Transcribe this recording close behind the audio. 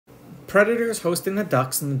Predators hosting the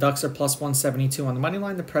Ducks, and the Ducks are plus 172 on the money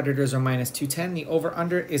line. The Predators are minus 210. The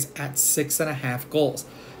over-under is at 6.5 goals.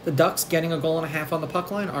 The Ducks getting a goal and a half on the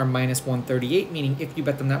puck line are minus 138, meaning if you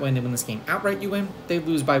bet them that way and they win this game outright, you win. They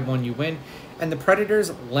lose by 1, you win. And the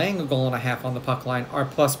Predators laying a goal and a half on the puck line are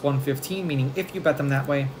plus 115, meaning if you bet them that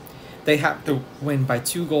way, they have to win by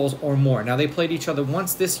 2 goals or more. Now, they played each other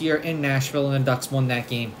once this year in Nashville, and the Ducks won that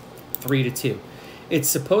game 3-2. It's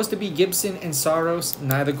supposed to be Gibson and Saros.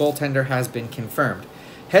 Neither goaltender has been confirmed.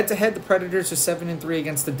 Head-to-head, the Predators are 7-3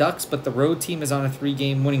 against the Ducks, but the road team is on a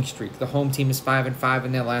 3-game winning streak. The home team is 5-5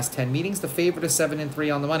 in their last 10 meetings. The favorite is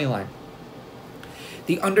 7-3 on the money line.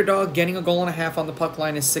 The underdog getting a goal and a half on the puck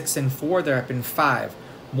line is 6-4. There have been 5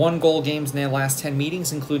 one-goal games in their last 10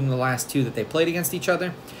 meetings, including the last 2 that they played against each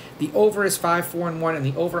other. The over is 5-4-1, and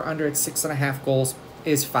the over-under at 6.5 goals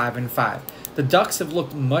is 5-5. The Ducks have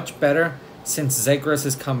looked much better since Zegras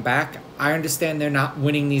has come back. I understand they're not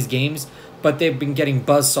winning these games, but they've been getting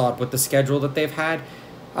buzzsawed with the schedule that they've had.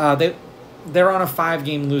 They're on a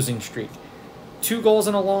 5-game losing streak. 2 goals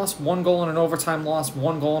and a loss, 1 goal and an overtime loss,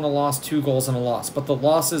 1 goal and a loss, 2 goals and a loss. But the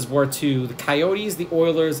losses were to the Coyotes, the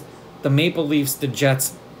Oilers, the Maple Leafs, the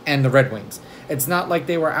Jets, and the Red Wings. It's not like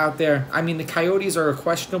they were out there. I mean, the Coyotes are a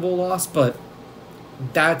questionable loss, but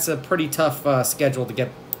that's a pretty tough schedule to get,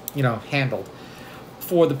 handled.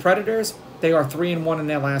 For the Predators, they are 3-1 in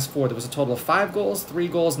their last 4. There was a total of 5 goals, 3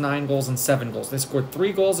 goals, 9 goals, and 7 goals. They scored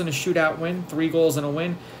 3 goals in a shootout win, 3 goals in a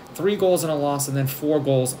win, 3 goals in a loss, and then 4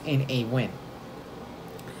 goals in a win.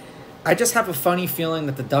 I just have a funny feeling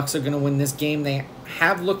that the Ducks are going to win this game. They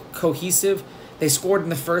have looked cohesive. They scored in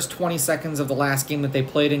the first 20 seconds of the last game that they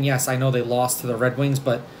played in. Yes, I know they lost to the Red Wings,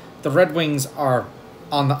 but the Red Wings are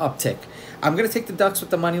on the uptick. I'm going to take the Ducks with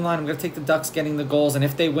the money line. I'm going to take the Ducks getting the goals, and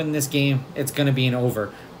if they win this game, it's going to be an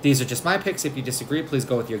over. These are just my picks. If you disagree, please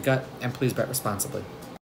go with your gut, and please bet responsibly.